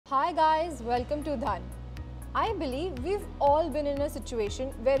Hi guys, welcome to Dhan. I believe we've all been in a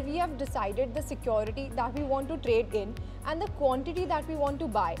situation where we have decided the security that we want to trade in and the quantity that we want to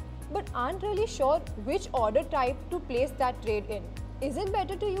buy, but aren't really sure which order type to place that trade in. Is it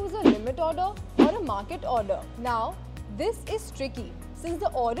better to use a limit order or a market order? Now, this is tricky since the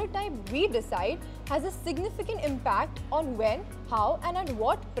order type we decide has a significant impact on when, how and at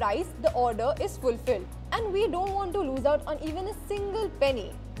what price the order is fulfilled. And we don't want to lose out on even a single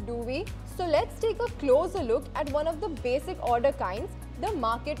penny, do we? So let's take a closer look at one of the basic order kinds, the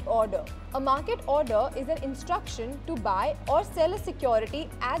market order. A market order is an instruction to buy or sell a security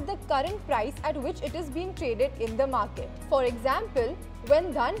at the current price at which it is being traded in the market. For example,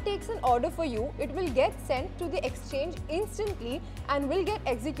 when Dhan takes an order for you, it will get sent to the exchange instantly and will get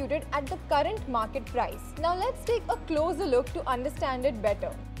executed at the current market price. Now let's take a closer look to understand it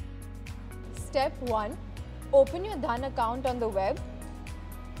better. Step 1. Open your Dhan account on the web.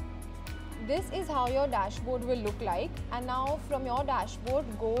 This is how your dashboard will look like, and now from your dashboard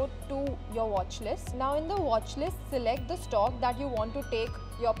go to your watch list. Now in the watch list, select the stock that you want to take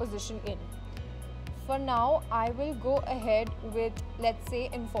your position in. For now, I will go ahead with, let's say,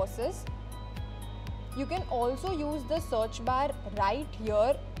 Infosys. You can also use the search bar right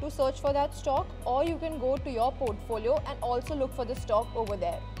here to search for that stock, or you can go to your portfolio and also look for the stock over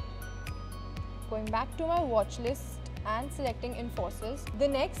there. Going back to my watch list and selecting Infosys. The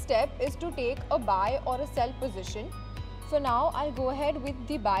next step is to take a buy or a sell position. For now, I'll go ahead with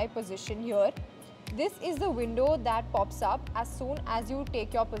the buy position here. This is the window that pops up as soon as you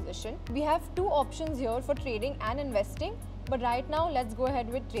take your position. We have two options here for trading and investing, but right now let's go ahead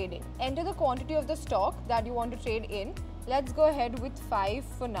with trading. Enter the quantity of the stock that you want to trade in. Let's go ahead with 5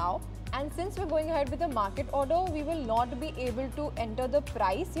 for now. And since we're going ahead with a market order, we will not be able to enter the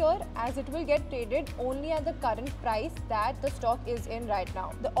price here as it will get traded only at the current price that the stock is in right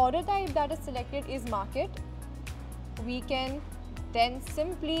now. The order type that is selected is market. We can then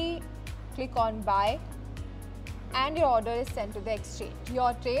simply click on buy and your order is sent to the exchange.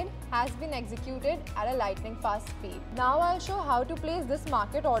 Your trade has been executed at a lightning fast speed. Now I'll show how to place this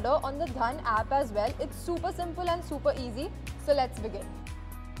market order on the Dhan app as well. It's super simple and super easy. So let's begin.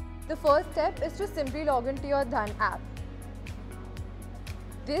 The first step is to simply log into your Dhan app.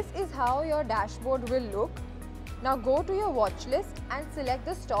 This is how your dashboard will look. Now go to your watch list and select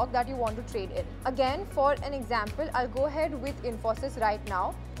the stock that you want to trade in. Again, for an example, I'll go ahead with Infosys right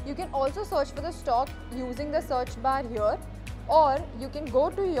now. You can also search for the stock using the search bar here, or you can go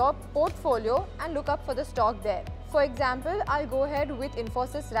to your portfolio and look up for the stock there. For example, I'll go ahead with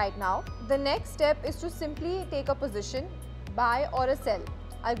Infosys right now. The next step is to simply take a position, buy or a sell.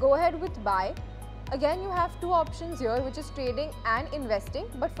 I'll go ahead with buy. Again, you have two options here, which is trading and investing,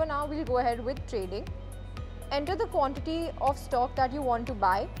 but for now we'll go ahead with trading. Enter the quantity of stock that you want to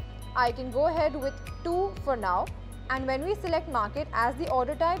buy. I can go ahead with 2 for now. And when we select market as the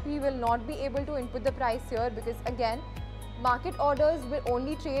order type, we will not be able to input the price here because again, market orders will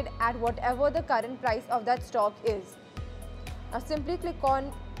only trade at whatever the current price of that stock is. Now simply click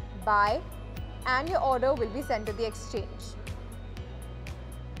on buy and your order will be sent to the exchange.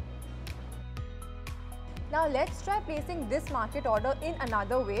 Now let's try placing this market order in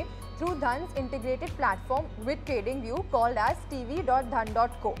another way through Dhan's integrated platform with TradingView called as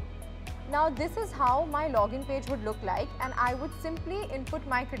tv.dhan.co. Now this is how my login page would look like, and I would simply input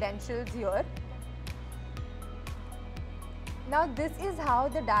my credentials here. Now this is how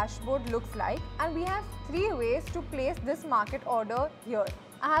the dashboard looks like, and we have 3 ways to place this market order here.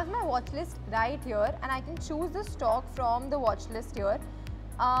 I have my watch list right here and I can choose the stock from the watch list here.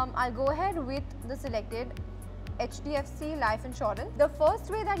 I'll go ahead with the selected HDFC Life Insurance. The first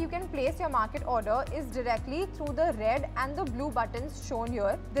way that you can place your market order is directly through the red and the blue buttons shown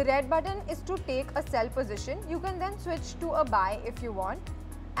here. The red button is to take a sell position. You can then switch to a buy if you want.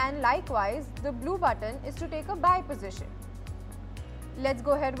 And likewise, the blue button is to take a buy position. Let's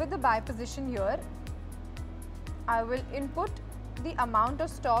go ahead with the buy position here. I will input the amount of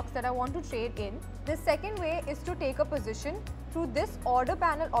stocks that I want to trade in. The second way is to take a position through this order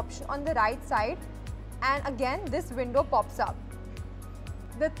panel option on the right side, and again this window pops up.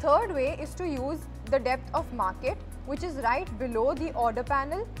 The third way is to use the depth of market, which is right below the order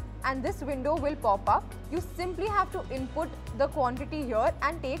panel, and this window will pop up. You simply have to input the quantity here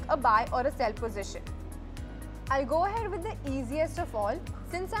and take a buy or a sell position. I'll go ahead with the easiest of all.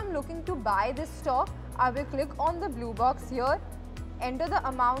 Since I'm looking to buy this stock, I will click on the blue box here, enter the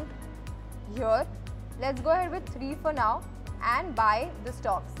amount here. Let's go ahead with 3 for now and buy the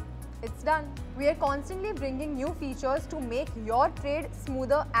stocks. It's done. We are constantly bringing new features to make your trade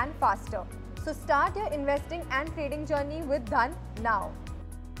smoother and faster. So start your investing and trading journey with Dhan now.